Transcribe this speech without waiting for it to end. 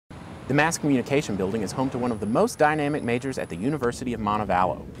The Mass Communication Building is home to one of the most dynamic majors at the University of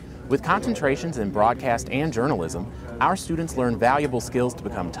Montevallo. With concentrations in broadcast and journalism, our students learn valuable skills to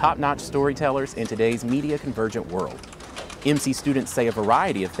become top-notch storytellers in today's media-convergent world. MC students say a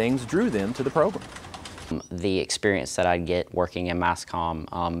variety of things drew them to the program. The experience that I'd get working in Mass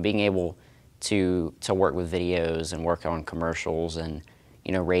Comm, being able to work with videos and work on commercials and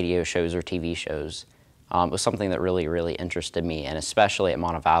radio shows or TV shows was something that really interested me, and especially at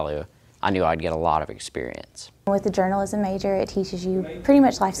Montevallo, I knew I'd get a lot of experience. With the journalism major, it teaches you pretty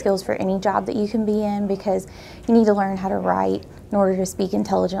much life skills for any job that you can be in, because you need to learn how to write in order to speak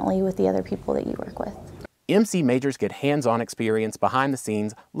intelligently with the other people that you work with. MC majors get hands-on experience behind the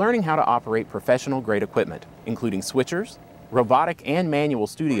scenes, learning how to operate professional-grade equipment, including switchers, robotic and manual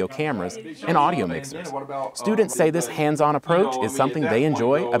studio cameras, and audio mixers. Students say this hands-on approach is something they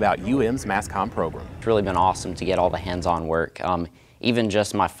enjoy about UM's Mass Comm program. It's really been awesome to get all the hands-on work. Even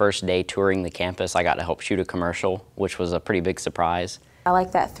just my first day touring the campus, I got to help shoot a commercial, which was a pretty big surprise. I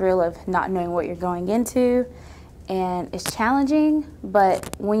like that thrill of not knowing what you're going into, and it's challenging,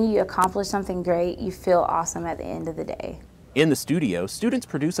 but when you accomplish something great, you feel awesome at the end of the day. In the studio, students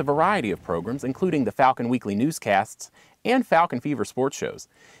produce a variety of programs, including the Falcon Weekly newscasts and Falcon Fever sports shows.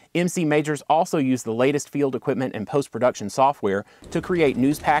 MC majors also use the latest field equipment and post-production software to create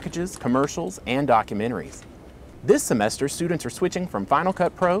news packages, commercials, and documentaries. This semester, students are switching from Final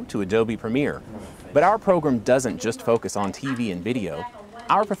Cut Pro to Adobe Premiere. But our program doesn't just focus on TV and video.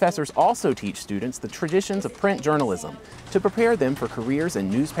 Our professors also teach students the traditions of print journalism to prepare them for careers in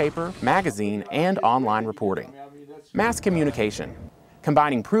newspaper, magazine, and online reporting. Mass communication,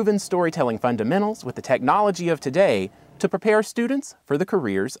 combining proven storytelling fundamentals with the technology of today to prepare students for the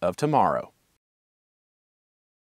careers of tomorrow.